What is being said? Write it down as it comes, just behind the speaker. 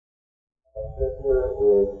Scripture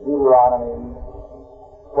is Deuteronomy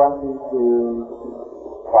 22:5.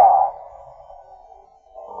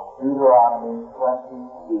 Deuteronomy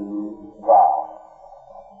 22:5.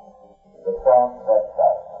 The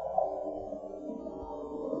Transvestite.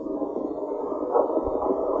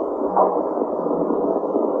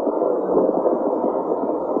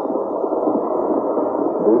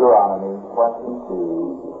 Deuteronomy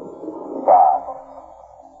 22:5.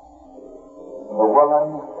 The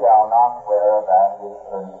woman shall not wear that which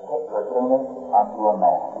pertaineth unto a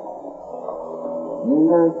man,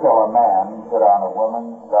 neither shall a man put on a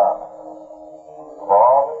woman's garment. For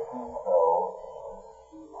all that do so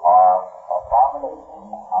are abomination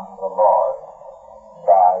unto the Lord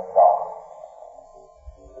thy God.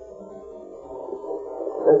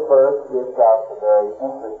 This verse gives us a very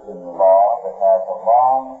interesting law that has a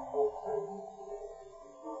long history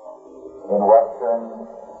in Western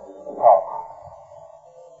culture.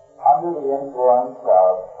 Under the influence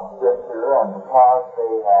of Scripture, and because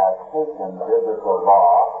they have taken biblical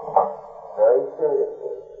law very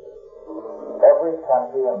seriously, every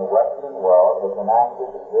country in the Western world has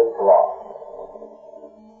enacted this law.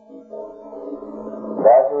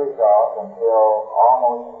 As a result, until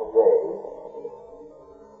almost today,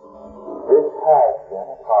 this has been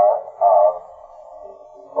a part of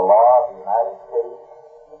the law of the United States,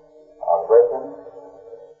 of Britain,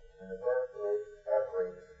 and of virtually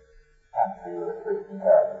every country with a Christian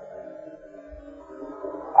heritage.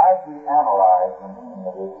 As we analyze the meaning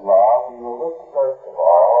of this law, we will look first of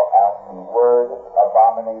all at the word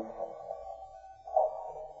abomination.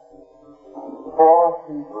 4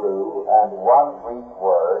 Hebrew and 1 Greek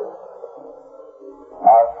words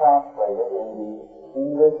are translated in the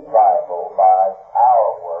English Bible by our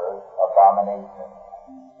word abomination.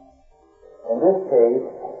 In this case,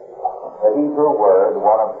 the Hebrew word,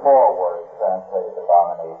 one of 4 words translated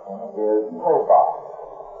abomination, is tobah,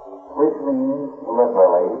 which means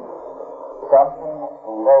literally something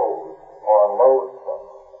loath or loathsome,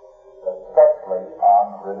 especially on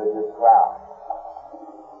religious grounds.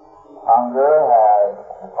 Unger has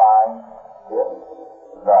defined it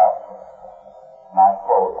thus, and I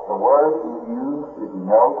quote, "The word is used to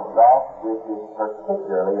denote that which is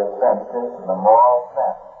particularly offensive in the moral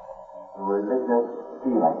sense to religious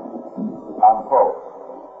feeling," unquote.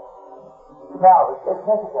 Now, the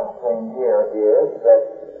significant thing here is that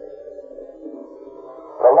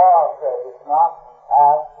the law says it's not the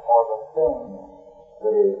act or the thing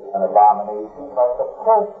that is an abomination, but the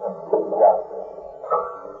person who does it.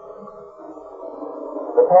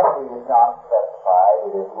 The penalty is not specified,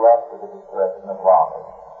 it is left to the discretion of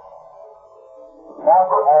lawmakers. Now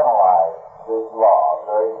to analyze this law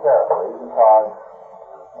very carefully, because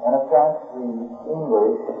in a sense the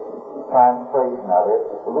English translation of it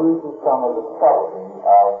loses some of the subtlety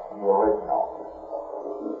of the original.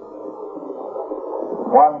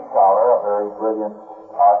 One scholar, a very brilliant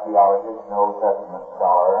archaeologist, an Old Testament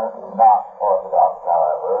scholar, not Orthodox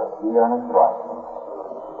however, Ernest White,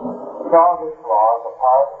 saw this law as a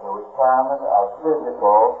part of the requirement of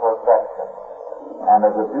physical perfection, and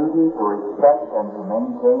as a duty to respect and to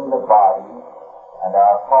maintain the body and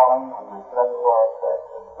our calling to respectful effect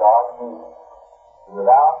as God needs,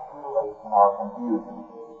 without mutilation or confusion.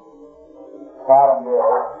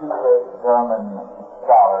 Calendar, 2 great German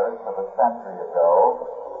scholars of a century ago,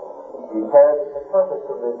 declared that the purpose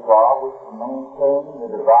of this law was to maintain the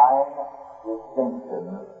divine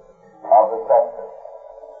distinction of the sexes.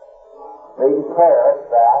 They declared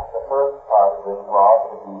that the first part of this law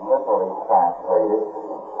should be literally translated,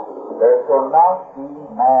 "There shall not be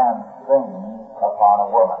man's thing upon a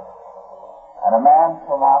woman, and a man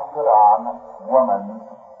shall not put on woman's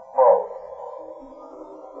clothes."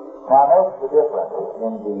 Now note the difference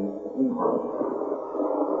in the Hebrew.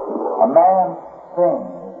 A man's thing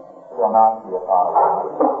shall not be upon a woman,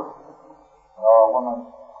 nor a woman's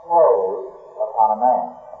clothes upon a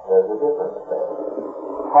man. There's a difference there.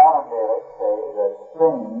 Commentators say that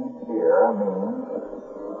things here means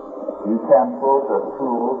utensils or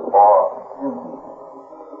tools or duties.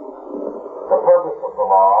 The purpose of the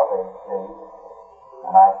law, they state,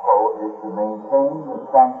 and I quote, "is to maintain the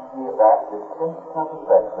sanctity of that distinction of the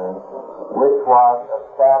sexes which was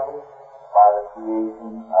established by the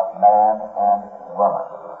creation of man and woman,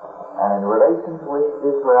 and in relation to which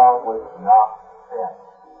Israel was not sin.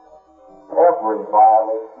 Every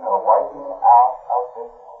violation or wiping out of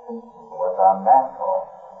this distinction was unnatural,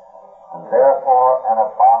 and therefore an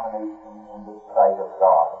abomination in the sight of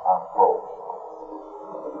God," unquote.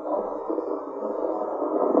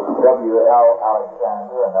 W.L.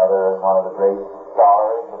 Alexander, one of the great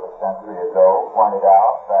scholars of a century ago, pointed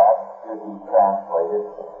out that it should be translated,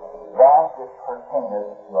 "That that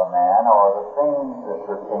pertaineth to a man, or the things that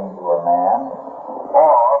pertain to a man,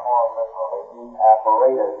 or, more literally, the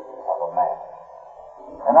apparatus of a man.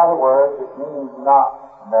 In other words, it means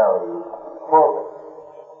not merely clothing,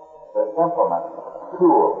 but implements,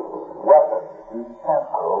 tools, weapons,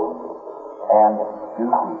 utensils, and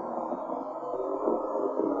duties.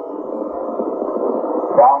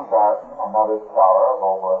 John Barton, another scholar of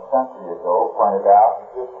over a century ago, pointed out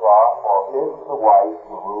that this law forbids the wife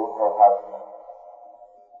to rule her husband,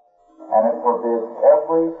 and it forbids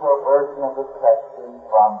every perversion of the sexes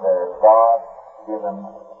from their God-given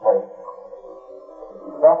place.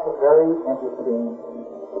 That's a very interesting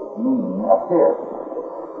meaning of this.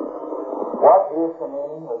 What is the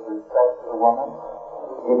meaning with respect to the woman?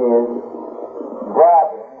 It is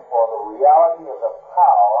grabbing for the reality of the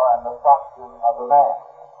power and the function of the man.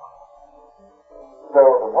 So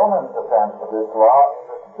the woman's offense of this law is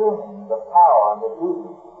assuming the power and the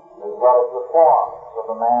duties as well as the forms of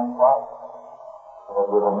a man's life. But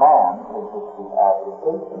with a man, it's the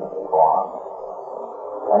application of the form,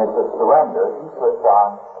 and it's a surrender. He puts on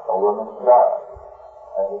a woman's garb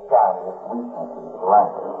as a sign of his weakness and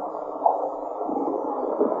surrender.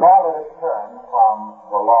 Now let us turn from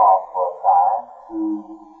the law for a time to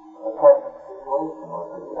the present situation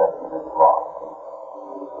with respect to this law.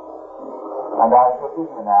 And I shall give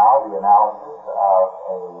you now the analysis of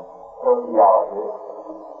a sociologist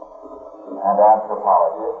and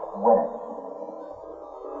anthropologist, Winnick,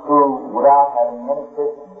 who, without having any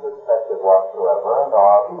Christian perspective whatsoever, and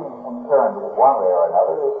are being concerned with one way or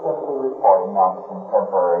another, is simply reporting on the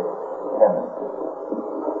contemporary tendencies.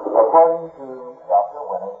 According to Dr.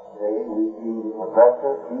 Winnick, today we see the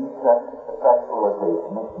progressive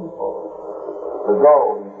desexualization of people. The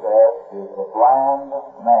goal, he says, is the bland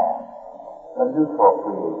man, the neutral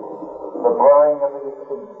creation, the blurring of the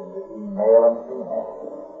distinction between male and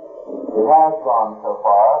female. It has gone so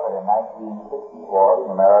far that in 1964,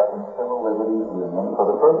 the American Civil Liberties Union, for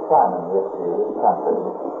the first time in the history of this country,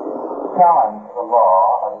 challenged the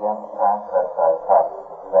law against transvestite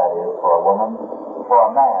practices. That is, for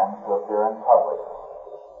a man to appear in public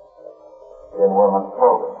in women's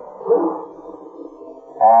clothing,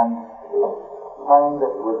 and claimed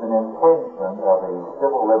that it was an infringement of the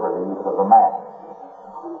civil liberties of the man.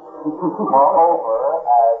 Moreover,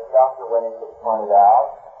 as Dr. Winnick has pointed out,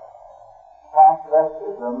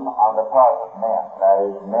 transvestism on the part of men, that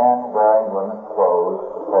is, men wearing women's clothes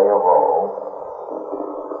to play a role,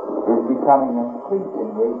 is becoming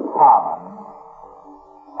increasingly common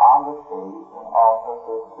on the stage, and also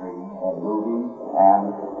the screen, in movies, and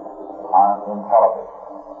in television.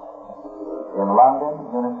 In London,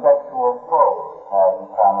 unisexual clothes have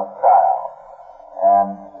become a style, and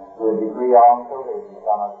to a degree also they've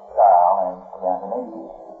become a style in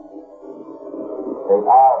Scandinavia. They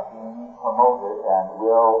are being promoted and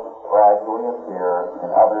will gradually appear in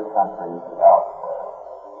other countries elsewhere.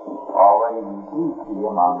 Already we do see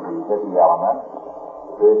among the hippie elements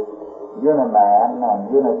this uniman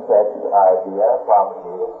and unisex idea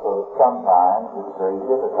propagated, so that sometimes it's very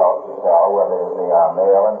difficult to tell whether they are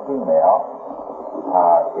male and female.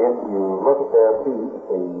 If you look at their feet,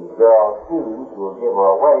 the girl's shoes will give her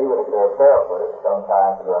away, but if they're barefooted,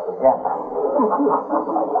 sometimes they're up against them.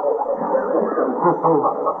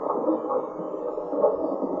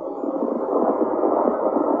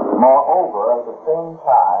 Moreover, at the same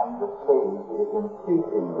time, the stage is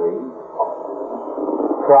increasingly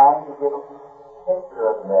trying to give a picture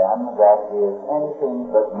of men that is anything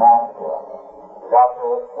but masculine.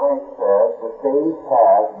 Dr. Winnick says, the stage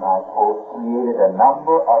has, and I quote, created a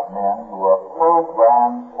number of men who are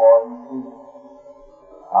programmed for defeat,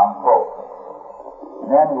 unquote.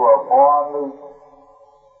 Men who are born losers,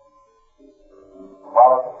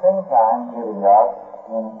 while at the same time giving us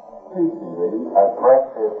increasingly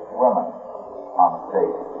aggressive women on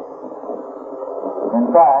stage.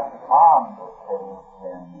 In fact, on the stage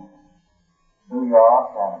in New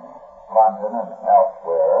York and London and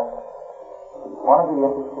elsewhere, one of the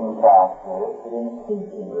interesting facts is that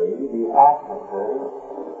increasingly the actresses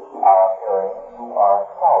are appearing who are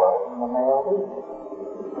taller than the male lead.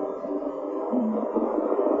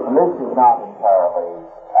 And this is not entirely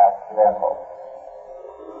accidental.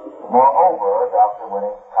 Moreover, Dr.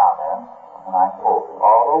 Winnick comments, and I quote,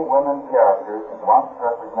 although women characters once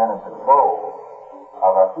represented the goal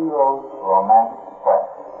of a hero's romantic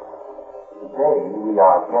quest, today we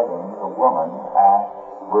are getting the woman as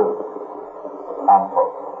Ruth,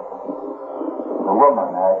 unquote. The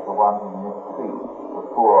woman as the one who mistreats the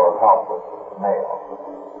poor, helpless male.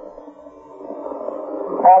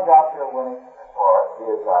 Now, Dr. Winnick's report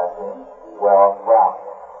is, I think,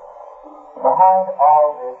 well-rounded. Behind all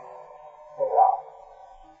this chaos,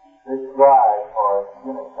 this drive for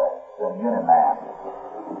unisex and uniman,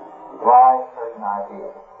 drives certain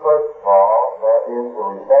ideas. First of all, there is the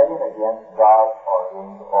rebellion against God's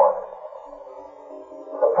ordained order.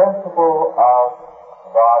 The principle of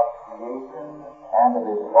God's creation and of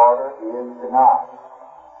His order is denied,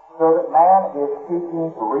 so that man is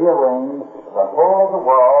seeking to rearrange the whole of the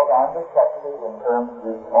world and the sexes in terms of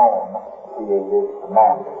his own creative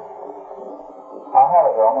mandate. I had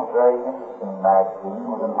a very interesting magazine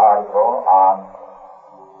with an article on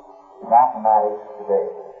mathematics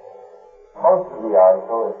today. Most of the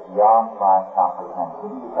article is beyond my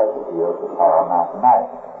comprehension because it deals with higher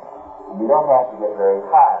mathematics. You don't have to get very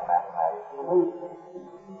high in mathematics to read it.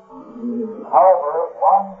 However,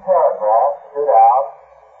 one paragraph stood out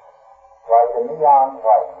like a neon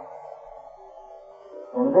light.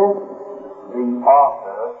 In this, the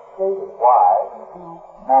author stated why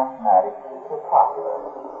mathematics is so popular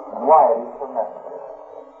and why it is so necessary.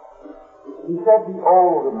 He said the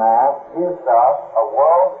old math gives us a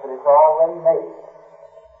world that is already made.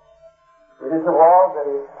 It is a world that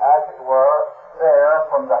is, as it were, there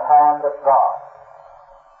from the hand of God.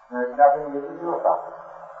 There is nothing we can do about it.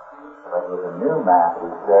 But with the new math, he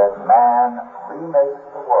said, man remakes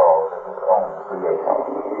the world of his own creation.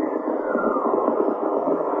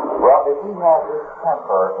 Well, if we have this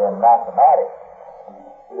temper in mathematics,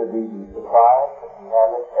 should we be surprised that we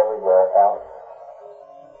have it everywhere else?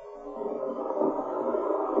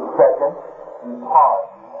 Second,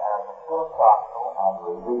 ecology as a philosophical and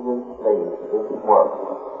religious base is work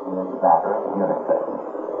in this matter of unisex,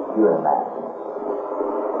 uniman.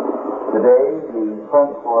 Today, the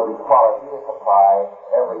principle of equality is applied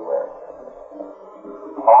everywhere.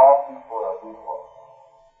 All people are equal.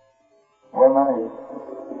 Woman is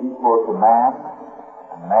equal to man,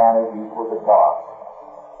 and man is equal to God.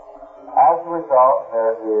 As a result,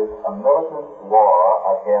 there is a militant war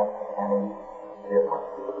against any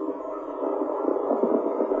difference.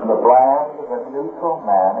 The bland and neutral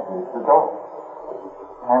man is the goal.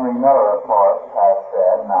 Henry Miller, of course, has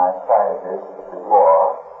said, and I cited this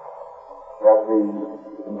before, that the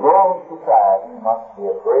goal of society must be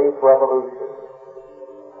a great revolution.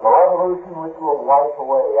 A revolution which will wipe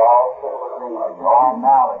away all civilization, all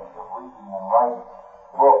knowledge of reading and writing,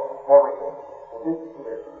 books, everything, to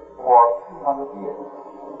disappear for 200 years,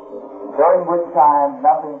 during which time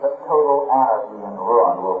nothing but total anarchy and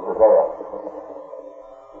ruin will prevail.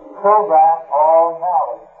 So that all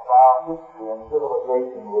knowledge of our history and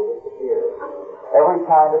civilization will disappear. Every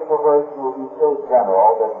kind of perversion will be so general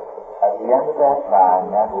that at the end of that time,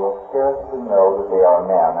 men will scarcely know that they are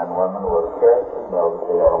men, and women will scarcely know that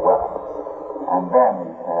they are women. And then, he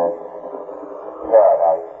says,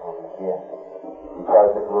 paradise will begin.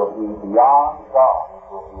 Because it will be beyond God. It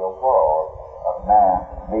will be a world of man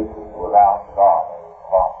naked without God as his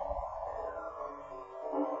law.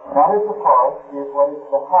 Now, this, of course, is what is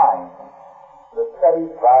behind the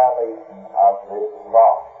studied violation of this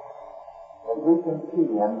law. As we can see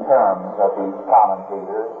in terms of these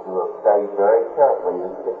commentators who have studied very carefully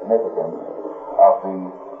the significance of the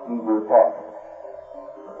Hebrew text.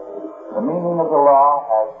 The meaning of the law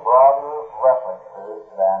has broader references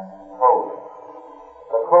than clothing.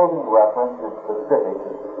 The clothing reference is specific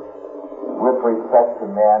with respect to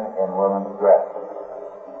men and women's dress.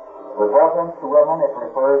 With reference to women, it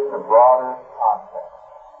refers to broader concepts.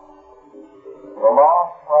 The law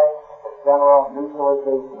strikes the general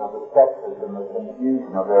neutralization of the sexes and the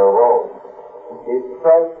confusion of their roles. It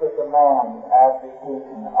strikes at the man's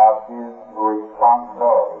abdication of his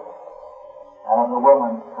responsibility and of the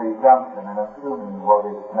woman's presumption in assuming what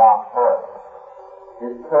is not hers.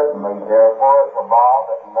 It certainly, therefore, is a law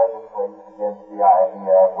that legislates against the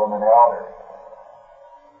idea of women elders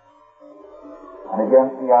and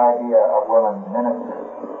against the idea of women ministers.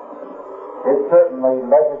 It certainly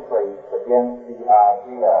legislates against the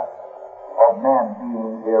idea of men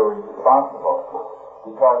being irresponsible,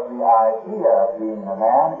 because the idea of being a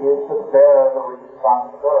man is to bear the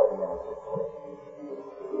responsibility in a situation.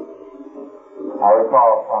 I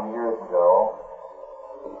recall some years ago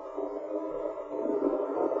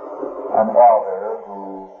an elder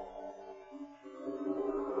who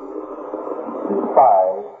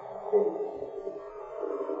despised David.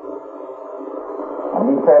 And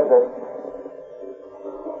he said that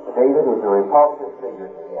David was a repulsive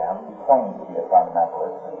figure to him. He claimed to be a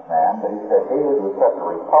fundamentalist, this man, but he said David was such a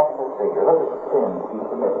repulsive figure. Look at the sins he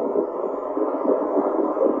committed.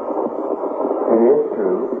 It is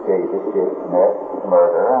true that David did commit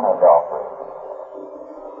murder and adultery.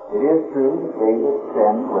 It is true that David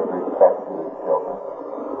sinned with respect to his children.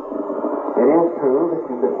 It is true that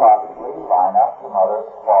you could possibly line up some other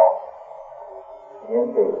false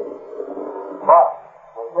in David. But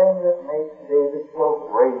the thing that makes David so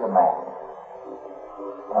great a man,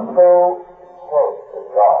 and so close to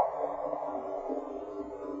God,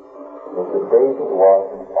 is that David was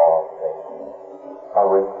in all things a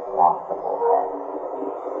responsible man.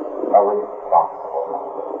 A responsible man.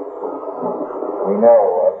 We know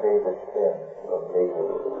of David's sins, of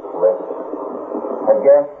David's list.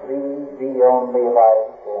 Against thee only have I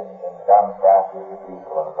sinned and done wrath with the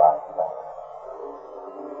people of thy sight.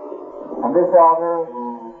 And this elder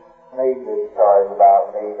who made this charge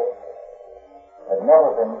about David had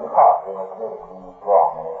never been caught in admitting he was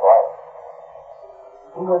wrong in his life.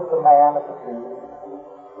 He was the man of the truth,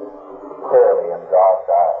 clearly in God's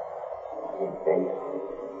eyes, in David.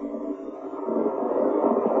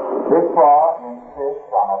 This law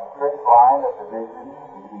insists on a strict line of division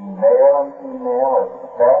between male and female as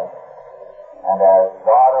sex and as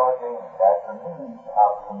God ordained as a means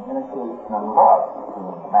of communication and love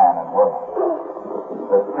between man and woman.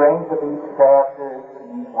 The strength of each character is to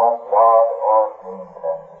be what God ordained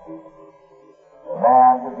them to be. The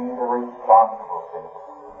man to be the responsible figure,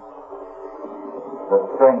 the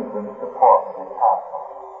strength and support of his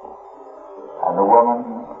household, and the woman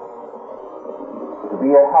to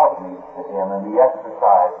be a helpmeet to him in the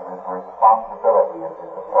exercise of his responsibility as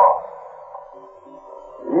his authority.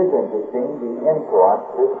 It is interesting the influence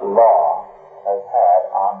this law has had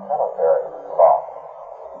on military law.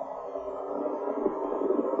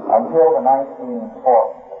 Until the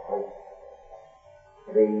 1940s, at least,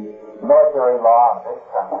 the military law in this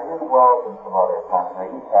country, as well as in some other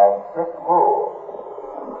countries, has strict rules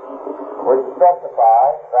which specify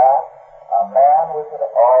that a man was at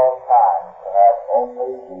all times to have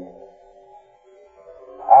only the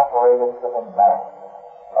apparatus of a man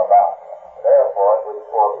about him. Therefore, it was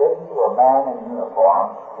forbidden to a man in uniform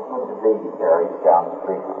to put the baby carriage down the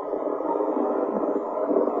street.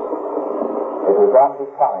 It was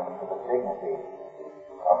unbecoming to the dignity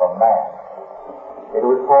of a man. It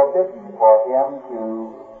was forbidden for him to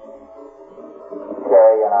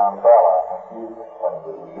carry an umbrella and use it when he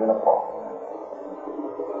was in uniform.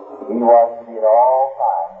 He was to be at all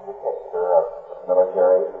times the picture of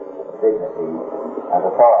military dignity and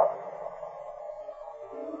authority.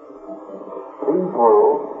 These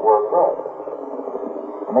rules were good.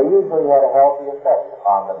 And they usually had a healthy effect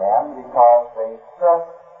upon the men because they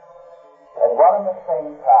stressed at one and the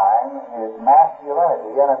same time his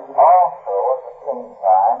masculinity, and also at the same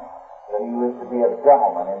time that he was to be a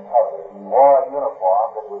gentleman in public. He wore a uniform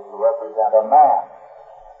that was to represent a man.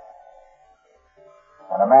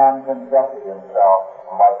 And a man conducted himself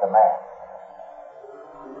like a man.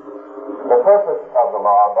 The purpose of the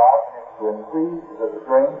law of God is to increase the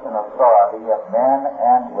strength and authority of men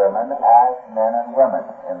and women as men and women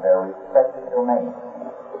in their respective domains.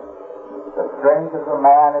 The strength of the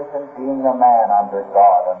man is in being a man under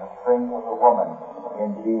God, and the strength of the woman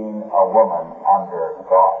in being a woman under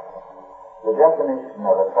God. The definition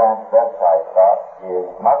of a transvestite thus is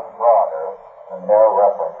much broader than mere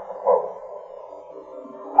reference to clothing.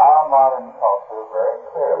 Our modern culture very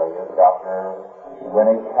clearly, as Dr.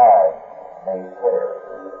 Winnick has made clear,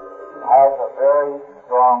 has a very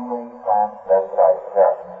strongly transvestite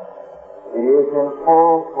character. It is in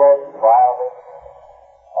full-fledged violation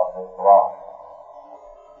of this law,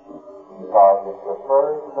 because it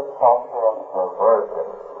refers to the culture of perversion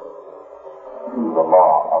to the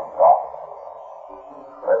law of God.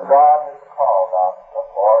 But God has called us to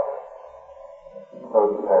order, so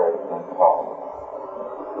there has been called.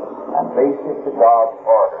 And basic to God's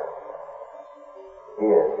order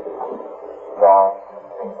is God's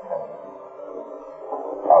distinction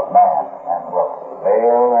of man and woman,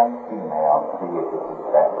 male and female, created in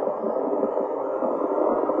family.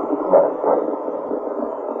 Let us pray.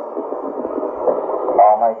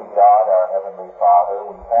 Almighty God, our Heavenly Father,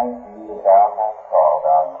 we thank Thee that Thou hast called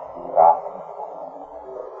us to Thy people,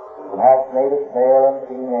 and hast made us male and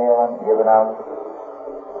female, and given us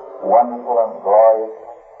wonderful and glorious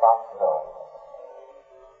responsibility.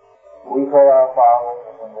 We pray, our Father,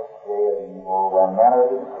 that in this day of evil, when men are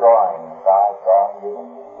destroying Thy God-given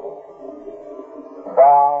state,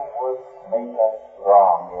 Thou wouldst make us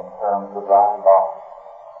strong in terms of Thy law,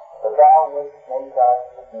 that Thou wouldst make us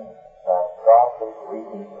the means of godly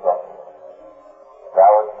reconstruction. Thou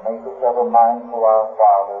wouldst make us ever mindful, our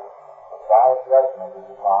Father, that Thy judgment is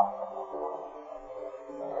upon us,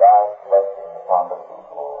 and Thy blessing upon the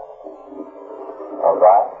people of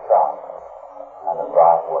Thy Son and of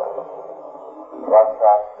Thy Word. Bless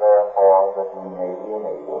us, therefore, that we may be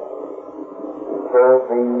enabled to serve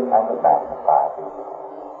Thee and to magnify Thee,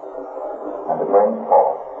 and to bring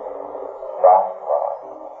forth Thy God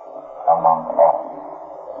among all.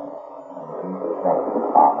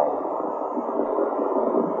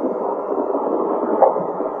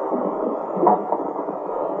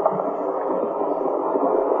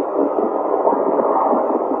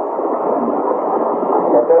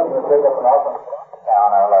 pick up an open down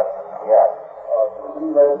our lesson. Yes. You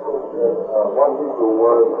mentioned that one Hebrew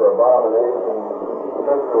word for abomination,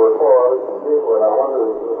 since there were 4 others in Hebrew, and I wonder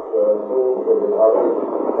if it means that the others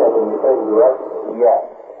tend in the same direction. Yes.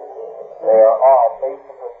 They are all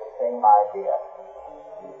basically the same idea.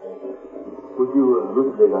 Would you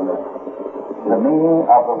elucidate on that? The meaning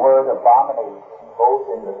of the word abomination, both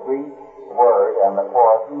in the Greek word and the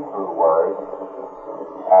 4 Hebrew words,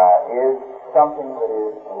 is something that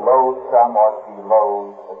is loathsome or to be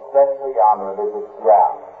loathed, especially on religious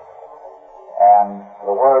grounds. And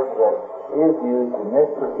the word that is used in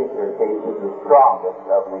this particular case is the strongest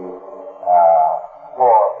of the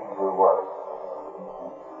 4 Hebrew words.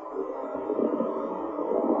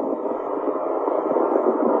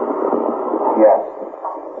 Yes.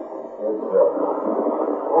 It's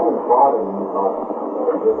always bothering me about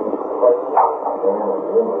this question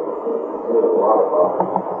a lot about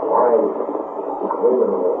why women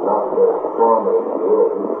are not very strong as the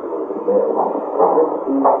world is men. Is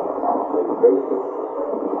this the basic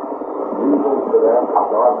reason for that?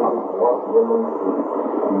 God didn't want women to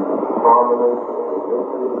be prominent or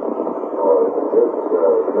existed, or is this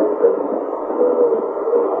just a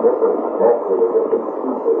different method, a different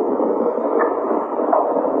people?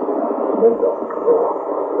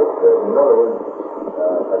 In other words,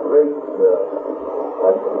 a great,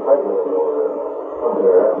 like the president or something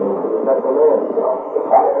like that, means that's a man's job.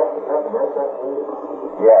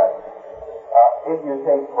 Yes. If you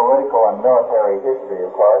take political and military history,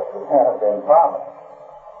 of course, men have been prominent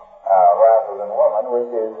rather than women,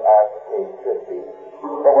 which is as the case should be.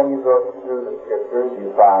 But when you go through the scriptures,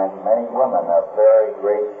 you find many women of very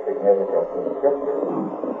great significance in the scriptures.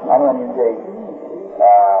 And when you take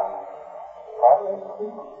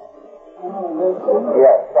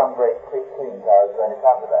yes, some great big queens. I was going to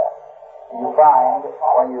come to that. You find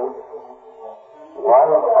when you what?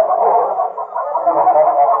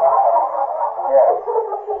 Yes.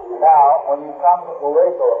 Now, when you come to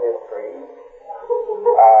political history,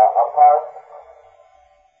 apart,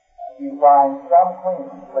 you find some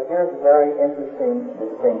queens. But here's a very interesting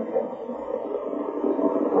distinction.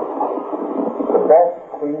 The best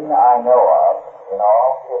queen I know of in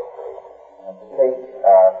all history, and to take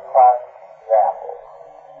class examples,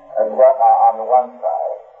 and what on the one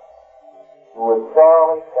side, who was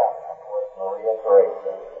thoroughly feminine, was Maria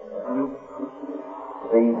Theresa.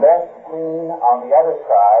 The best queen on the other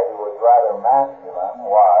side, who was rather masculine,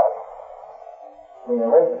 was Queen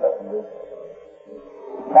Elizabeth.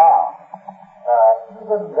 Now,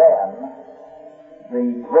 even then,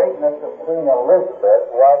 the greatness of Queen Elizabeth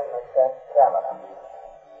was in a sense feminine,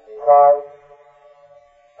 because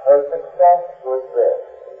her success was this.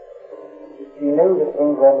 She knew that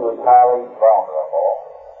England was highly vulnerable,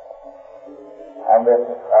 and that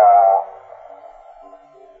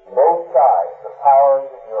both sides, the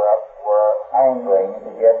powers in Europe, were angling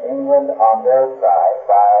to get England on their side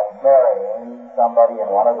by marrying somebody in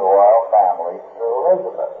one of the royal families to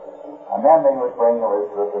Elizabeth. And then they would bring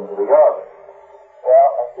Elizabeth into the orbit. Well,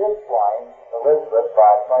 at this point, Elizabeth,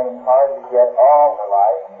 by playing hard to get all her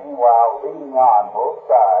life, meanwhile leading on both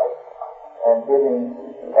sides and giving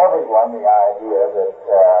everyone the idea that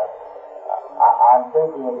I'm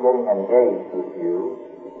thinking of getting engaged with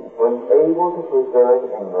you, was able to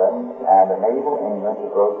preserve England and enable England to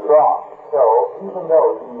grow strong. So, even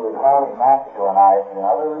though she was highly masculinized in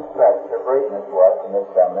other respects, her greatness was in this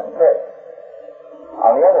feminine trait.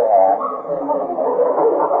 On the other hand,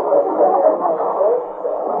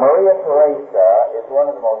 Maria Theresa is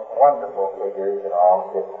one of the most wonderful figures in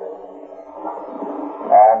all history.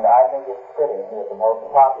 And I think it's fitting that the most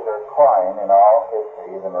popular coin in all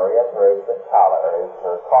history, the Maria Theresa collar, is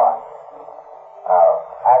her coin.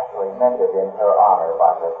 Actually minted in her honor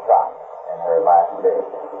by her son in her last days.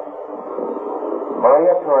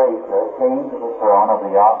 Maria Theresa came to the throne of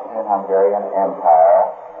the Austrian-Hungarian Empire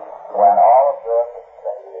when all of Europe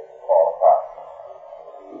expected it to fall apart.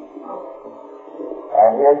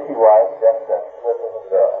 And here she was, just a slip of a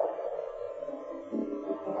girl.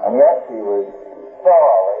 And yet she was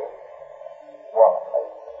thoroughly womanly,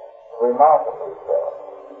 remarkably so.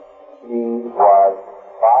 She was,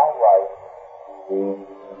 by right, the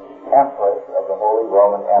Empress of the Holy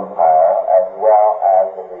Roman Empire, as well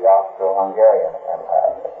as of the Austro-Hungarian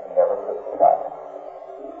Empire. She never took the title.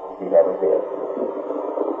 She never did.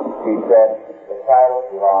 She said, the title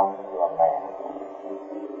belongs to a man.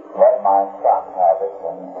 Let my son have it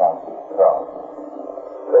when he comes to the throne.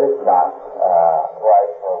 But it's not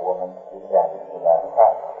right for a woman to descend to that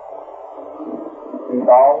title. She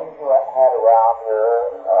always had around her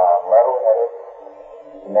level-headed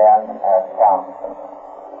men as counselors.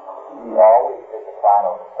 She always did the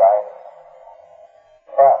final deciding.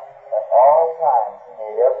 But at all times, she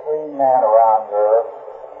made every man around her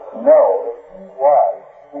know that she was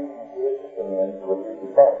speaking his opinions with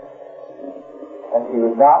respect. And she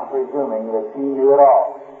was not presuming that she knew it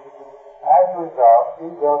all. As a result, she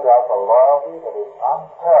built up a loyalty that is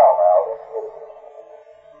unparalleled in history.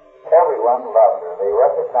 Everyone loved her. They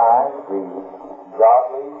recognized the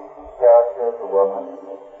godly character of the woman,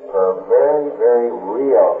 her very, very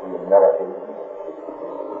real humility,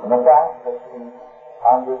 and the fact that she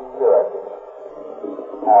understood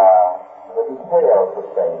the details of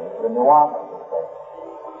things, the nuances of things.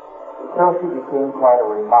 So she became quite a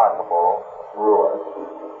remarkable ruler.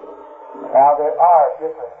 Now, there are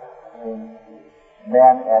differences between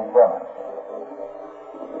men and women.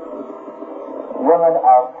 Women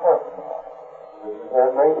are personal. This is their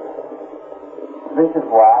greatness. This is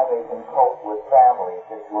why they can cope with family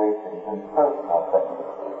situations and personal things.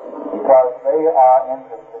 Because they are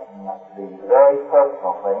interested in the very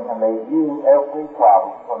personal thing, and they view every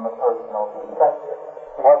problem from the personal perspective.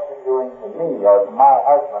 What's it doing to me, or to my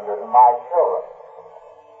husband, or to my children?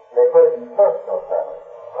 They put it in personal terms.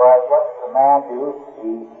 Whereas what does a man do?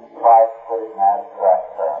 He tries to put it in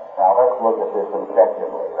abstract terms. Now let's look at this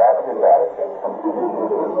objectively. That's his attitude.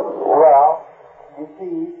 Well, you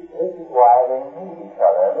see, this is why they need each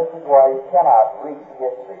other. And this is why you cannot read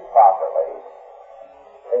history properly,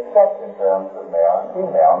 except in terms of male and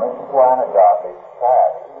female. And this is why in a godly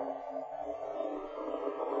society,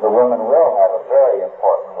 the woman will have a very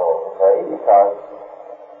important role to play, because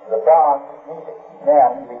the balance is needed.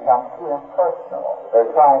 Men become too impersonal.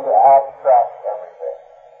 They're trying to abstract everything.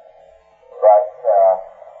 But,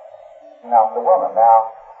 now the woman,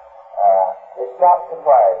 it's not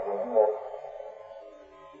surprising that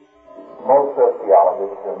most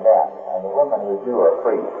sociologists are men, and the women who do are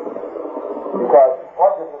priests. Because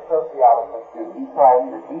what does a sociologist do? He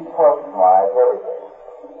tries to depersonalize everything.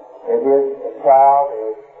 If a child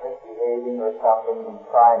is misbehaving or something, he's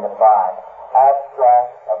trying to find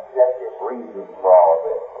abstract, objective reasons for all of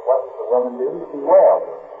this. What does the woman do? She wails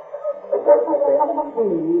it. Because she thinks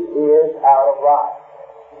she is out of line.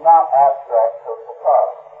 She's not abstract social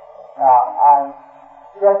problem. Now, I'm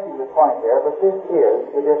stressing the point there, but this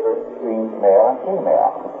is the difference between male and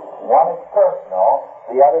female. One is personal,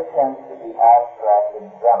 the other tends to be abstract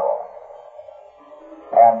in general.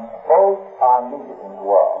 And both are needed in the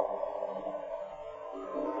world.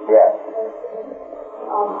 Yes.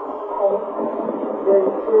 Very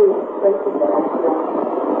serious places that I feel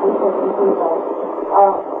we can do that.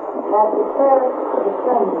 At the parish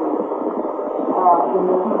assembly, when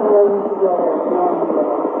they turn together as men and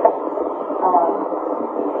women,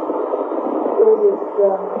 it is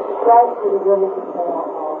right for the women to play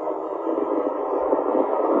out all.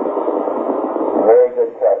 Very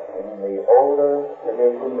good question. In the older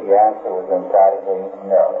tradition, the answer was emphatically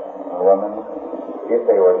no. The women, if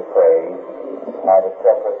they were to pray, had a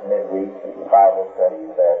separate midweek Bible study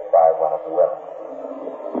led by one of the women.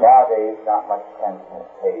 Nowadays, not much attention is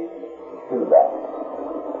paid to that.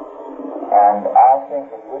 And I think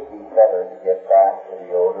it would be better to get back to the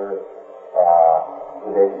older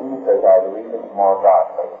tradition, because I believe it's more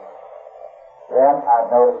godly. Then I've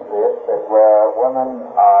noticed this, that where women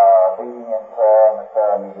are leading in prayer in the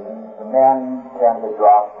prayer meetings, the men tend to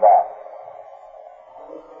drop back.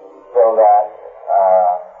 So that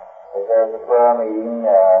if there's a prayer meeting,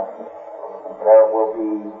 there will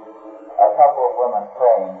be a couple of women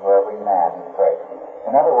praying for every man who prays.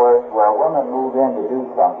 In other words, where women move in to do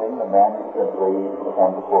something, the men simply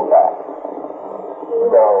tend to pull back.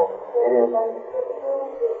 So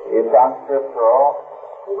it's unscriptural,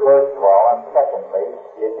 first of all, and secondly,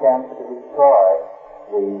 it tends to destroy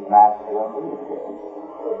the masculine leadership.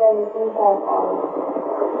 Then you think that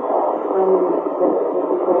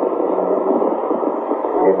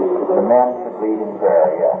The men should lead in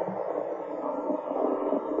prayer, yes.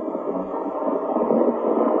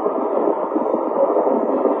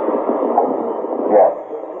 Yes.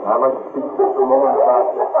 I'd like to speak just a moment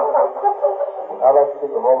about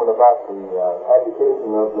the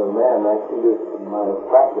education of the man. I see this in my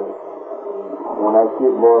practice, and I see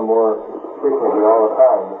it more and more frequently all the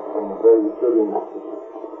time in the very disturbing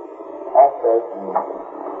aspect in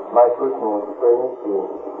my personal experience with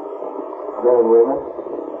men and women.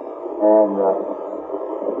 And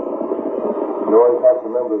you always have to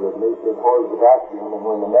remember that nature abhors the vacuum, and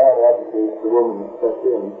when the man educates, the woman steps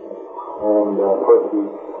in. And of course,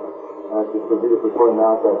 as it's so beautifully pointed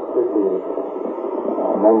out, that's strictly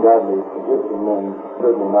an ungodly tradition and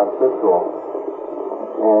certainly not scriptural.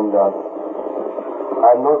 And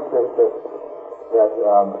I noticed that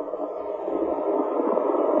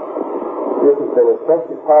This has been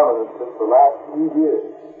especially prominent since the last few years.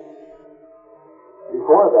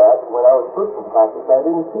 Before that, when I was first in practice, I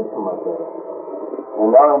didn't see so much of it. And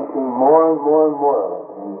now I'm seeing more and more and more of it.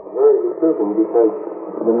 And it's very disturbing because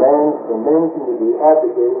the men seem to be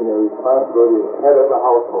abdicating their responsibility as head of the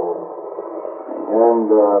household. And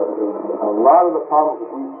a lot of the problems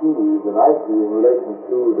that we see, that I see in relation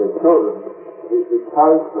to the children, is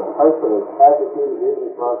because the husband has abdicated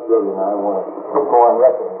his responsibility. And I want to go on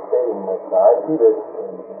record in stating this. I see this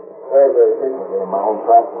very, very frequently in my own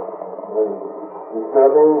practice. It's very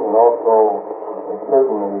disturbing, and also it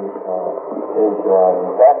certainly is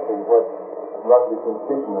exactly what Rugby's been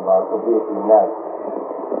speaking about, so be it united.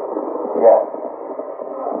 Yes.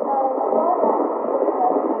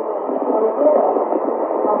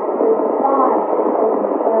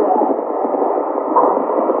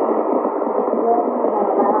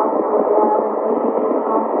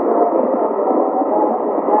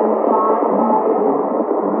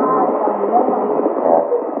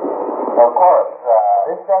 Of course,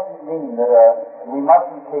 this doesn't mean that we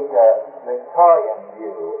mustn't take a Victorian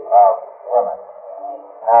view of women.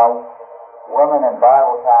 Now, women in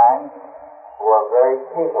Bible times were very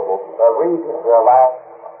capable. Read the last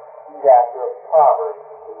chapter of Proverbs.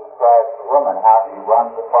 It describes the woman, how she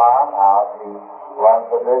runs the farm, how she runs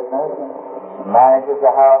the business, manages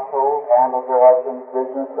the household, handles her husband's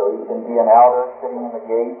business so he can be an elder sitting in the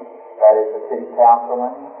gate, that is the city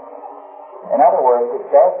councilman. In other words, it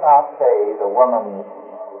does not say the woman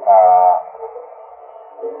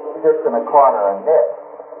sits in a corner and knits.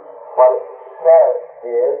 What it says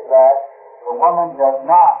is that the woman does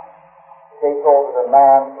not take over the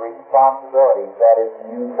man's responsibilities, that is,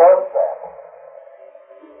 usurp them.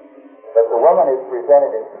 But the woman is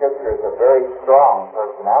presented in Scripture as a very strong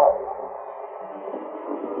personality.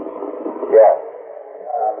 Yes.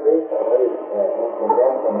 Recently, in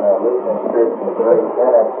convention, Lutheran Church in the very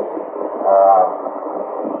Senate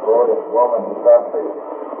voted woman suffrage.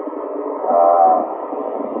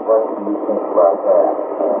 What do you think about that?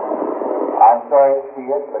 I'm sorry to see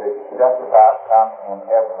it, but it's just about come in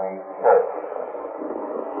every church.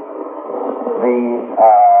 The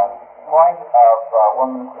point of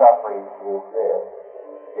women's suffrage is this.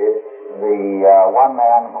 It's the one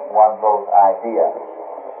man, one vote idea.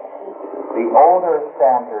 The older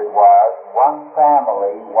standard was one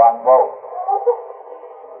family, one vote.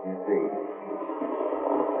 You see.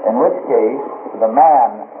 In which case, the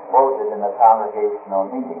man voted in the congregational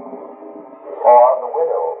meeting, or the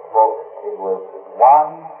widow voted. It was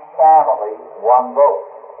one family, one vote.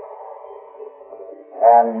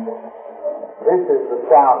 And this is the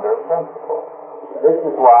sounder principle. This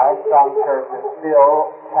is why some churches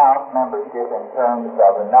still count membership in terms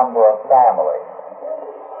of the number of families.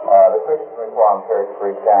 The Christian Reformed Church, for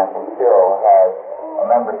example, still has a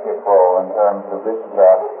membership roll in terms of this is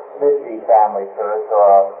a 50-family church or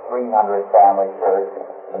a 300-family church,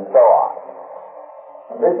 and so on.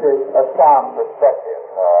 This is a sound perspective.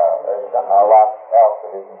 There's a lot else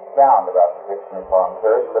that isn't sound about the Christian Reformed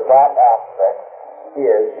Church, but that aspect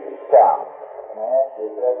is sound. Can I ask you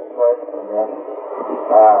a second question again?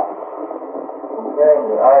 Comparing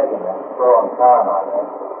the arguments pro and con on this,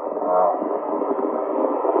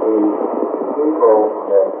 the people,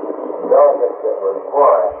 the delegates that were for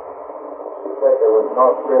it, said there was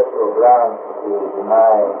no scriptural grounds to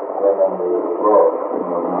deny women the vote in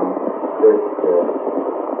church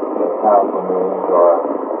council meetings or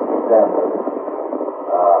assemblies.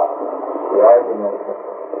 The arguments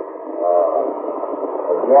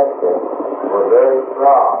against it were very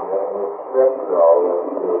strong. That it was scriptural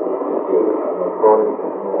to be. And they quoted the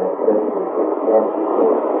scriptures extensively.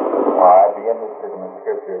 I'd be interested in the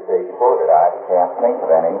scriptures they quoted. I can't think of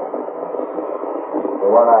any. The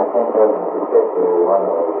one I think of in particular, the one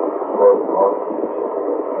that was quoted most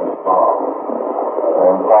in Paul.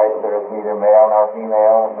 In Christ there is neither male nor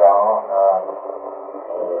female, and so on.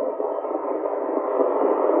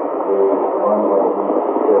 The one where he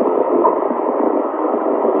said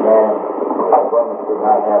the woman should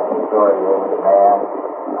not have the authority over the man.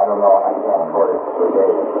 I don't know, I can't quote it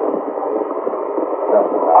verbatim.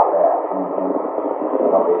 Something like that.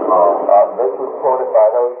 This was quoted by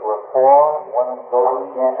those who were for women's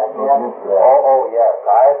voting. Oh, yes,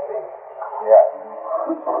 I see. Yes.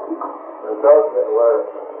 But those that were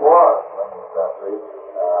for women's suffrage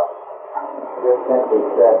just simply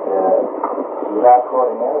said you're not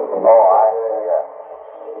quoting anything. Oh, I see, yes.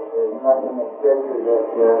 There's nothing in Scripture that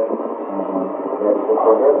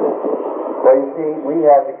prohibits it. Well, you see, we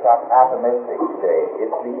have become atomistic today.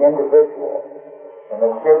 It's the individual. In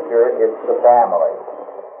the Scripture, it's the family.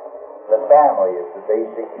 The family is the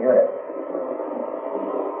basic unit.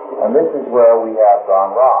 And this is where we have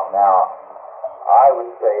gone wrong. Now, I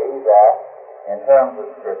would say that in terms of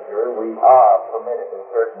Scripture, we are permitted a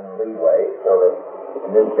certain leeway, so that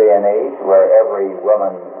in this day and age where every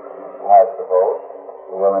woman has the vote,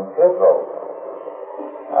 the woman should vote.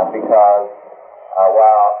 Because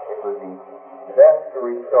while it would be best to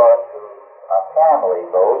resort to a family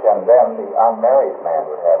vote, and then the unmarried man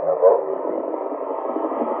would have no vote, you see.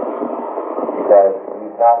 Because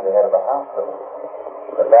he's not the head of the household.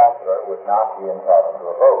 The bachelor would not be entitled to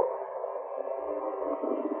a vote.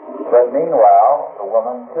 But meanwhile, the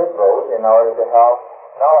woman should vote in order to help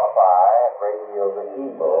nullify a great deal of the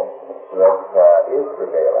evil that is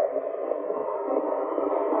prevailing.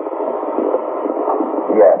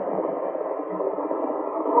 Yes.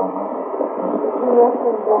 You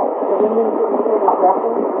mentioned that the women couldn't take a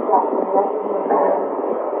weapon. Is that the weapon?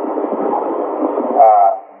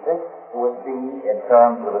 This would be in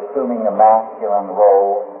terms of assuming a masculine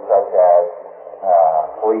role, such as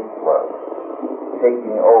police work,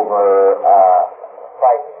 taking over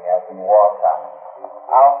fighting as in wartime,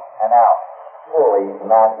 out and out, fully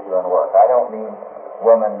masculine work. I don't mean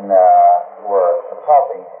women who are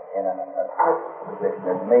helping in an assist position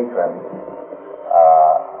as matrons,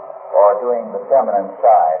 or doing the feminine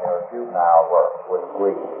side or juvenile work with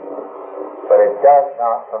glee. But it does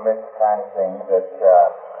not permit the kind of thing that the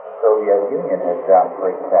Soviet Union has done,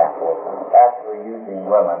 for example, actually using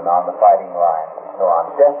women on the fighting lines and so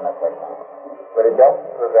on, definitely. But it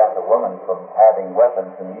doesn't prevent a woman from having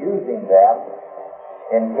weapons and using them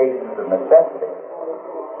in cases of necessity.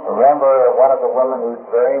 Remember one of the women who's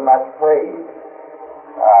very much praised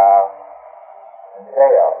in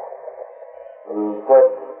jail, who put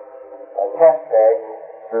a tent peg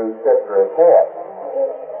through Sister's head.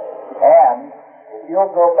 And if you'll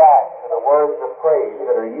go back to the words of praise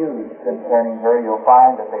that are used concerning her, you'll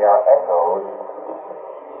find that they are echoed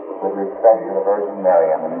with respect to the Virgin Mary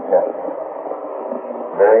in the New Testament.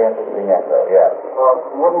 Very interesting echo, yes.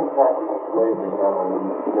 What impact does slavery have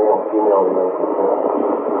on male-female relationships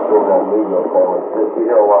in the Negro family? Because you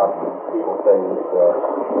hear a lot of people say that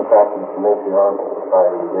the fact that it's a matriarchal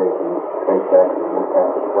society today can trace back to the impact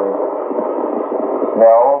of slavery.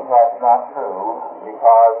 No, that's not true,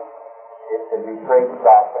 because it can be traced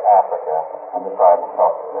back to Africa and the tribal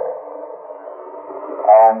culture there.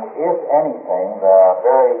 And if anything, the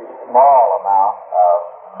very small amount of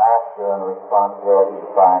masculine responsibility you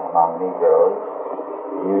find among Negroes,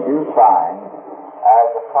 you do find as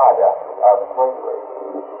a product of slavery,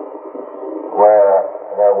 where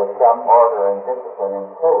there was some order and discipline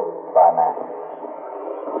imposed by masters.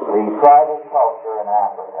 The tribal culture in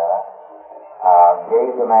Africa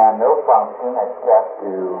gave the man no function except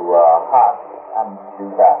to hunt and do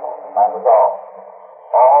battle. That was all.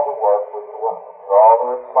 All the work was the woman. All the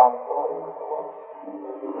responsibility was the woman.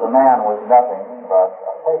 The man was nothing but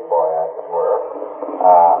a playboy, as it were.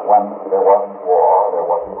 When there wasn't war, there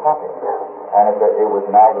wasn't hunting. And if it was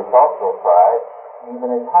an agricultural tribe, even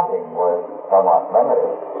his hunting was somewhat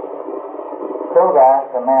limited. So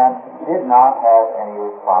that the man did not have any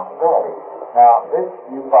responsibility. Now, this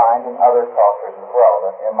you find in other cultures as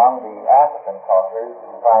well. Among the African cultures,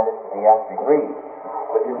 you find it to the nth degree.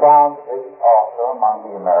 But you found this also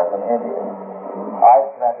among the American Indians. I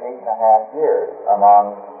spent 8.5 years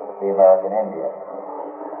among the American Indians.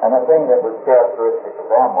 And the thing that was characteristic of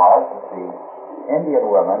them was that the Indian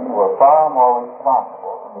women were far more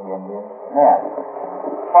responsible than the Indian men.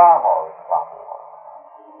 Far more responsible.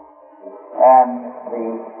 And the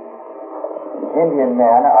Indian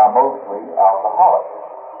men are mostly alcoholics.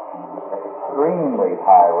 Extremely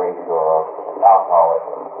high ratio of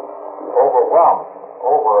alcoholism. Overwhelming.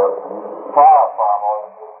 Far more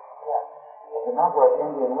than 50%. But the number of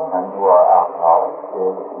Indian women who are alcoholics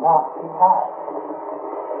is not too high.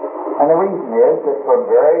 And the reason is that from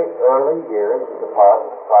very early years, as a part of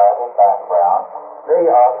the tribal background, they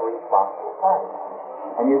are the responsible party.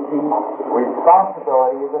 And you see,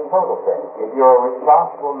 responsibility is a total thing. If you're a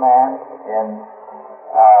responsible man in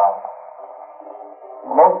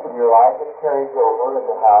most of your life, it carries over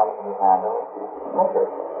into how you handle liquor.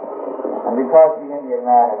 And because the Indian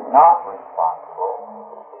man is not responsible,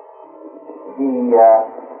 he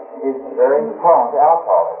is very prone to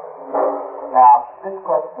alcoholism. Now, this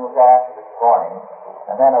question was asked this morning,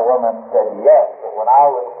 and then a woman said, yes, but when I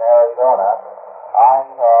was in Arizona, I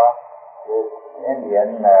saw this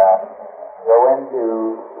Indian go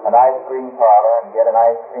into an ice cream parlor and get an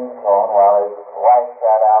ice cream cone while his wife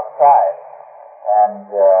sat outside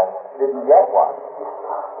and didn't get one.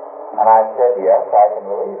 And I said, yes, I can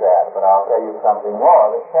believe that, but I'll tell you something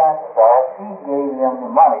more. The chances are he gave him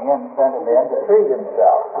the money and sent him in to treat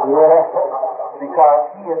himself. Yeah. because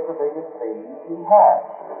he is the biggest thief he has.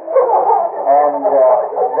 And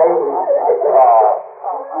they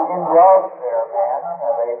indulge their men.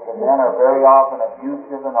 The men are very often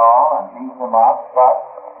abusive and all, and beat them up, but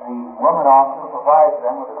the woman often provides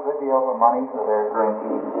them with a good deal of money for their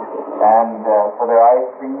drinking and for their ice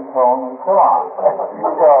cream cone and so on.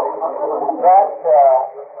 So that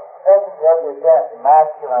doesn't represent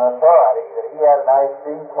masculine authority that he had an ice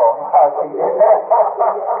cream cone while he did that.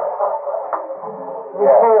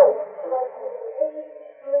 Yes.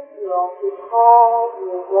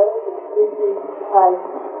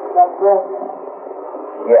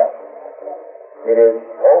 Yes. It is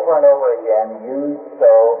over and over again used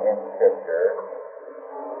so in Scripture.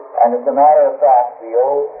 And as a matter of fact, the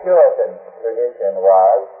old Puritan tradition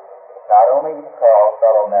was not only to call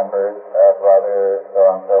fellow members brother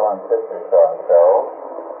so-and-so and sister so-and-so,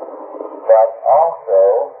 but also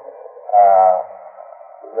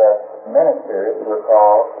the ministers were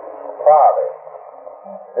called father.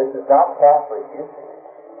 This is not Catholic usage.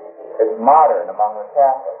 It's modern among the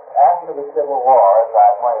Catholics. After the Civil War, as I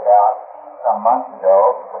pointed out some months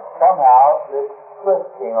ago, somehow this twist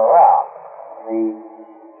came around. The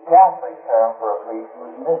Catholic term for a priest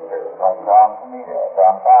was Mr., like Don Camino,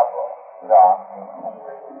 Don Pablo, Don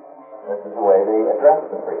Mr. This is the way they address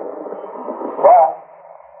the priest. But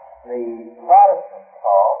the Protestants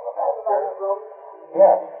called the minister,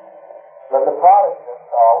 yes. But the Protestants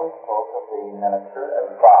always spoke of the minister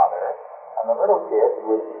as father, and the little kids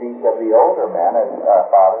would speak of the older men as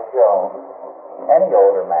Father Jones, any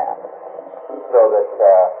older man. So that,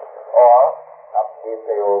 or if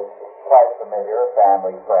they were quite familiar,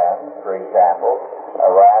 family friends, for example,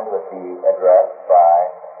 Rand would be addressed by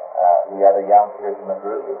the other youngsters in the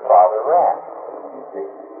group as Father Rand, you see.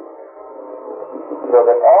 So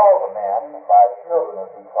that all the men, by the children,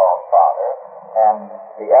 would be called father, and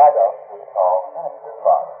the adults would call the minister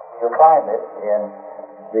father. You'll find this in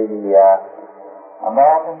the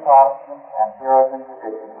American Protestant and Puritan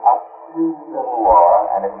tradition up to the Civil War,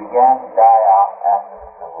 and it began to die out after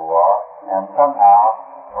the Civil War, and somehow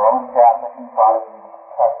Roman Catholic and Protestant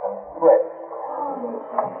customs split.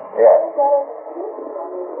 Yes.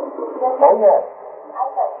 Oh, yes. I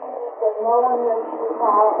thought you said no one knows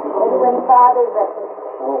anyone father but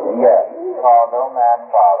yes. Call no man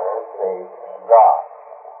father save God.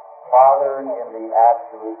 Father in the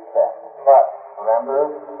absolute sense. But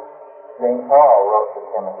remember, St. Paul wrote to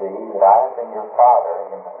Timothy that I have been your father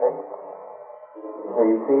in the faith. So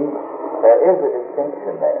you see, there is a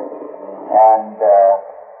distinction there. And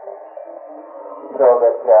so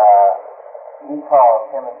that he called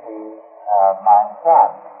Timothy my son,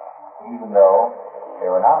 even though they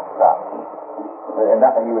were not sons.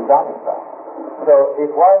 He was not his son. So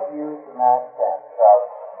it was used in that sense of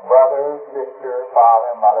brother, sister,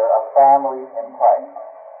 father, mother, a family in Christ.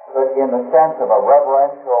 But in the sense of a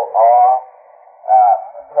reverential awe,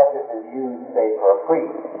 such as is used, say, for a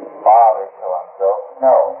priest, father so-and-so,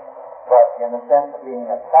 no. But in the sense of being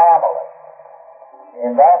a family,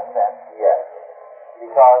 in that sense, yes.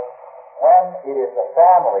 Because when it is a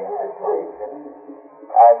family situation,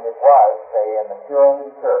 as it was, say, in the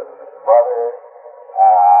Puritan Church, brother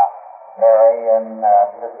Mary and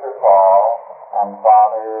sister Paul and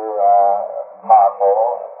father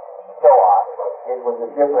Marple, and so on, it was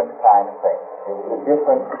a different kind of thing. It was a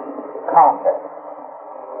different context.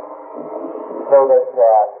 So that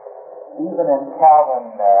even in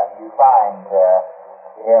Calvin, you find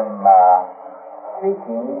him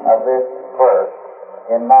speaking of this verse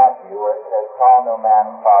in Matthew, where it says, call no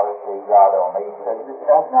man father save God only. He says this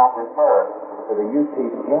does not refer to the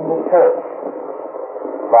usage in the church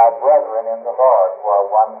by brethren in the Lord who are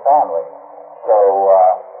one family. So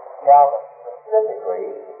Calvin specifically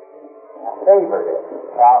favored it.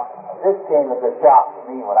 Now, this came as a shock to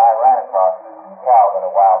me when I ran across this in Calvin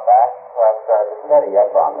a while back, so I started to study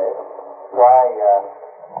up on this. So I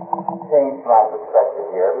changed my perspective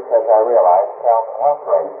here because I realized Calvin was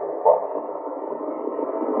right at this point.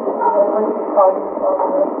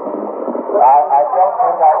 I don't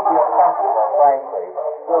think I feel comfortable, frankly.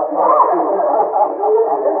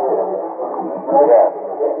 Yes.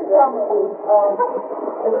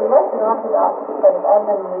 There's a Russian Orthodox that I've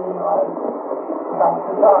been reading on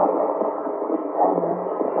Dr. John and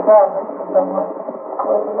development for someone.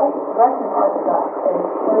 There's a Russian Orthodox that is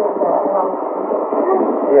clear that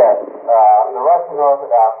yes, the Russian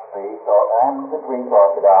Orthodoxy and the Greek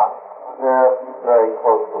Orthodox, they're very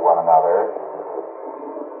close to one another,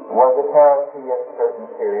 was a heresy at certain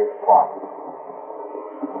serious points.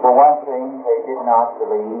 For one thing, they did not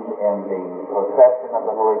believe in the procession of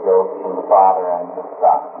the Holy Ghost from the Father and the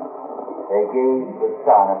Son. They gave the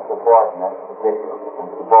son a subordinate position. And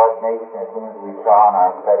subordination, as soon as we saw in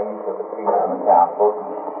our studies of the Creed and the Council,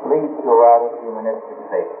 leads to a rather humanistic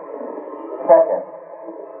faith. Second,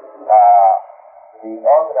 the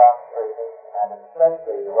Orthodox churches, and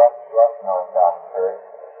especially the Russian Orthodox Church,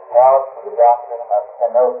 held to the doctrine of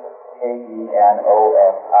kenosis,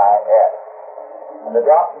 K-E-N-O-S-I-S. And the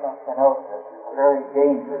doctrine of kenosis is a very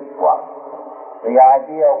dangerous one. The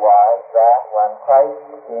idea was that when Christ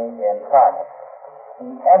became incarnate, he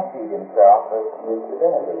emptied himself of his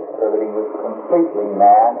divinity, so that he was completely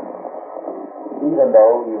man, even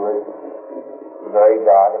though he was the very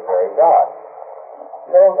God of very God.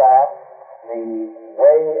 So that the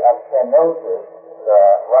way of kenosis, the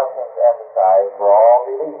Russians emphasized for all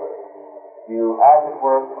believers. You, as it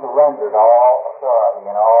were, surrendered all authority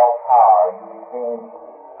and all power. You became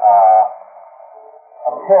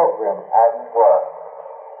a pilgrim, as it were.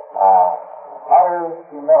 Utter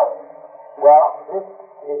humility. Well, this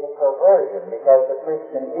is a perversion, because the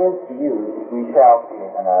Christian is to use, we shall see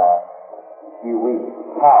in a few weeks,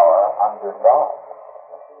 power under God.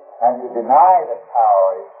 And to deny that power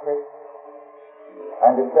is Christian,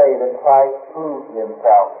 and to say that Christ proved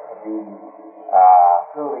himself to be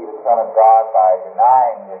truly the Son of God by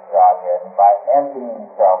denying his Godhead and by emptying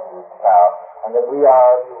himself of his power, and that we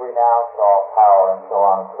are to renounce all power and so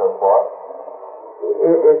on and so forth.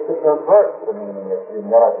 It's to pervert the meaning of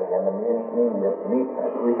humility and the meaning of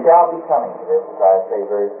meekness. We shall be coming to this, as I say,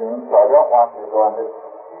 very soon, so I don't want to go on this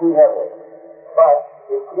too heavily. But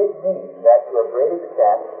it did mean that to a great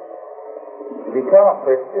extent, to become a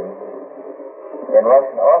Christian in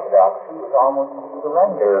Russian Orthodoxy was almost to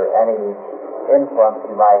surrender any influence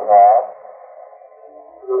you might have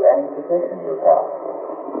to any position you have.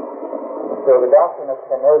 So the doctrine of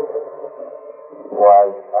kenosis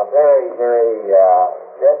was a very, very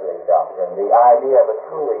deadly doctrine. The idea of a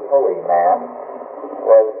truly holy man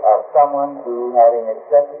was of someone who, having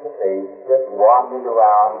accepted the faith, just wandered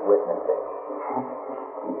around witnessing.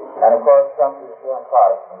 And of course, some people in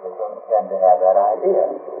Protestantism don't tend to have that idea.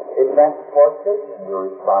 It meant to forsake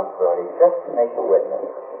your responsibility just to make a witness.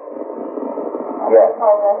 Yes.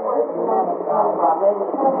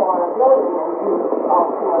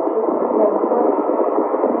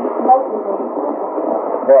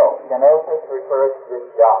 No, kenosis refers to this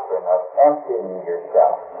doctrine of emptying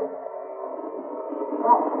yourself.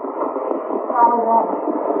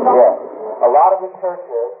 Yes. A lot of the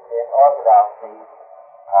churches in Orthodoxy,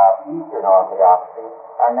 Eastern Orthodoxy,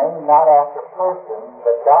 are named not after persons,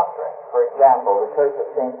 but doctrine. For example, the Church of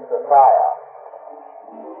St. Sophia,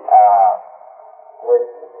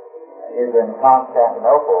 which is in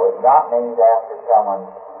Constantinople, is not named after someone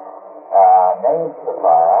named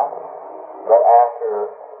Sophia, but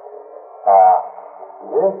after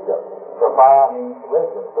wisdom. Sophia means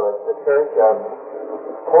wisdom, so it's the Church of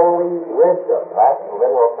Holy Wisdom. That's the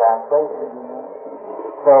literal translation.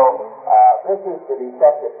 So, this is the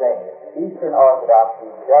deceptive thing. Eastern Orthodoxy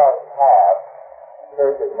does have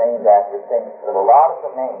churches named after saints, but a lot of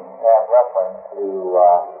the names have reference to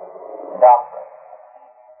doctrine.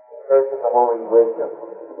 The Church of the Holy Wisdom,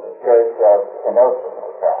 the Church of Kenosis,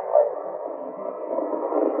 the translation.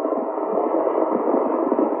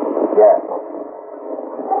 Yes.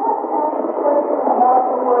 About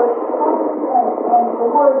the word and the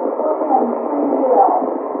word and free will.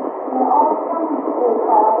 And all kinds of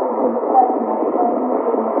in the Testament,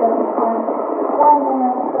 one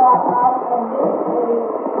man got out and basically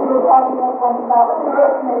we were talking about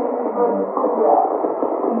predestination versus free will.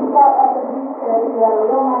 And he got up and he said he had a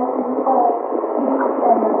real nice insight,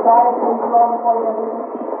 and the guy was wrong for everything.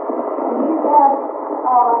 And he had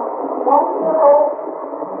one syllable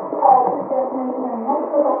called predestination and one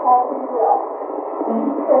syllable called free will. And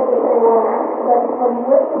he said that they were, that when you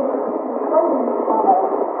listen to explaining to somebody,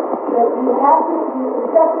 that you have to be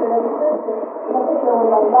accepted as a Christian, but that there was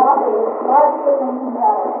a lot of different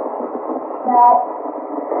mentality. Now,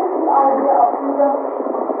 this is the idea of freedom.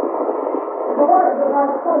 The word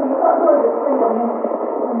is freedom in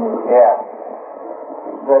this. Yeah.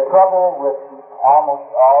 The trouble with almost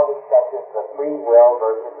all discussions of free will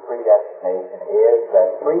versus predestination is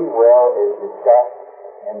that free will is discussed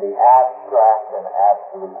in the abstract and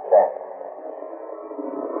absolute sense.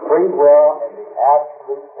 Free will in the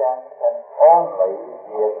absolute sense can only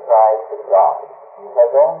be ascribed to God,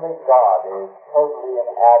 because only God is totally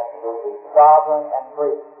and absolutely sovereign and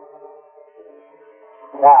free.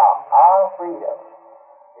 Now, our freedom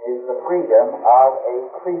is the freedom of a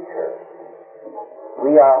creature.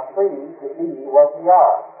 We are free to be what we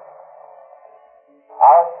are.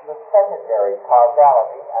 Ours is a secondary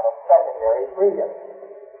causality and a secondary freedom.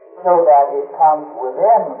 so that it comes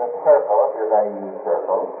within the circle, if you're going to use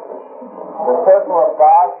circles. The circle of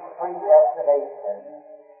God's predestination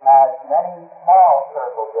has many small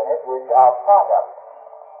circles in it which are products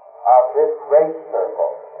of this great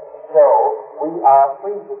circle. So we are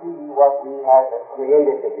free to be what we have been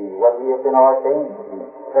created to be, what we have been ordained to be.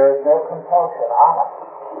 There is no compulsion on us.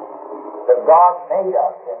 But God made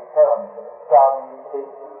us in terms of sovereignty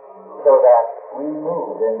so that we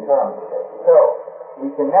move in terms of it. So we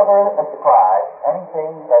can never ascribe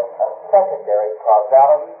anything but a secondary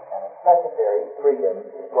causality and a secondary freedom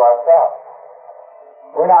to ourselves.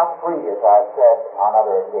 We're not free, as I've said on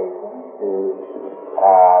other occasions, to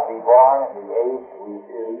be born in the age we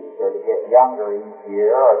choose, or to get younger each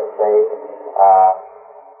year, or to say,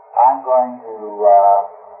 I'm going to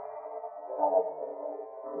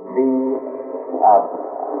be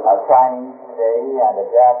a Chinese today, and a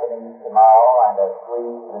Japanese tomorrow, and a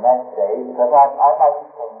Swede the next day, because I like to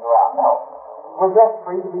change around. No. We're just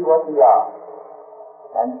free to be what we are.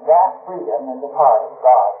 And that freedom is a part of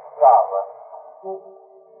God's sovereign decision.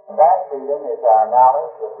 And that freedom is our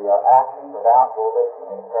knowledge that we are acting without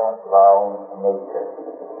volition in terms of our own nature.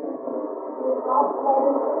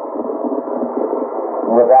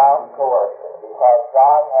 Without coercion, because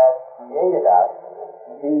God has created us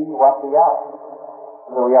to be what we are.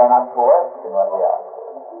 So we are not coerced in what we are.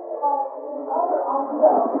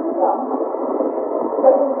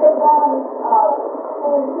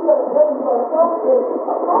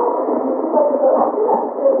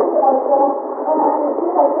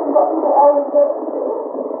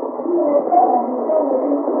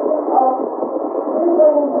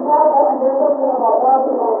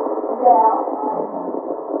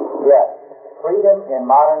 Yes, freedom in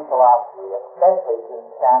modern philosophy, especially since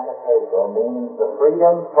Kant and Hegel, means the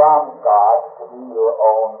freedom from God to be your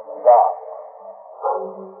own God.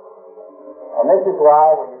 And this is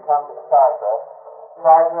why when you come to Sartre,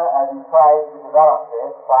 as he tries to develop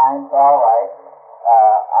this, finds, all right,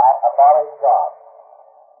 I abolish God.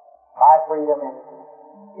 My freedom is to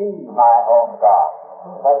be my own God.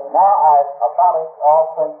 But now I've abolished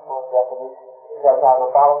all principal definitions, because I've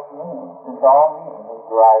abolished meaning, since all meaning is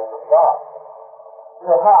derived from God.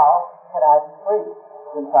 So how can I be free,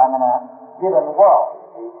 since I'm in a given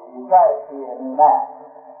world? You try to see a new man,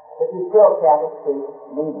 but you still can't escape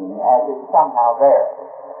meaning as it's somehow there.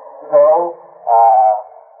 So,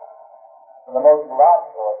 the most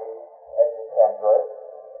logical of these existentialists,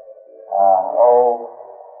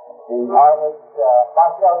 the artist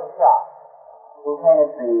Marcel Duchamp, who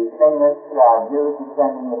painted the famous Jews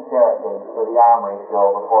descending the staircase for the Armory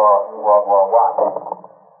show before World War I,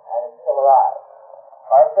 and it's still alive.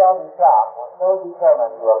 Marcel Duchamp was so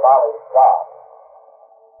determined to abolish God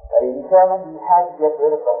that he determined he had to get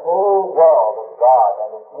rid of the whole world of God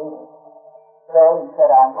and its meaning. So he said,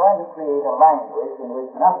 I'm going to create a language in which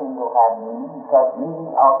nothing will have meaning, because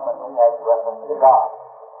meaning ultimately has reference to God.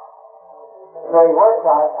 So he worked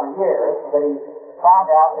on it for years, but he found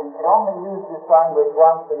out that he could only use this language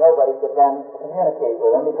once and nobody could then communicate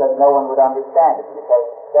with him, because no one would understand it, because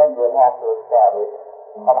then you would have to establish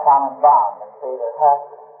a common bond and say there has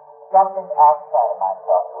to be something outside of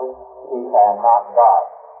myself, which is I am not God.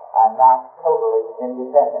 I'm not totally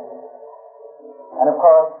independent. And of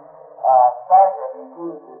course, Sartre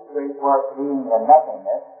concludes his great work, Being and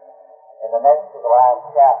Nothingness, in the next to the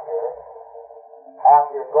last chapter,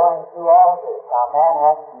 after going through all of this. Now, man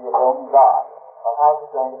has to be his own God. Well, how's he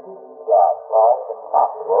going to be his God? Well, it's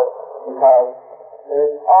impossible, because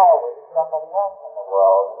there's always somebody else in the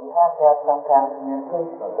world. You have to have some kind of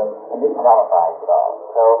communication with them, and it qualifies it all.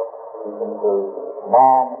 So, he concludes,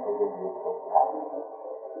 man is a useless kind.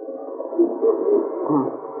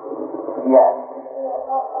 Yes.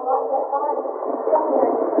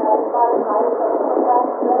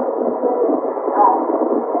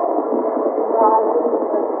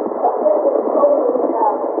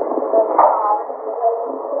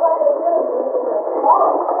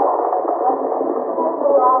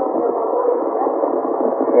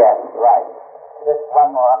 Yes, right. Just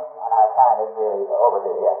one more, and our time is really over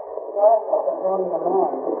here. Yes. Only a man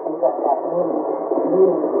can get that meaning.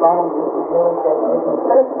 Language is really just making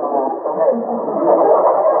personal information.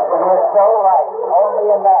 And you're so right. Only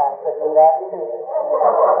a man can do that too.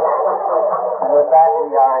 And with that,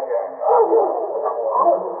 we are adjourned.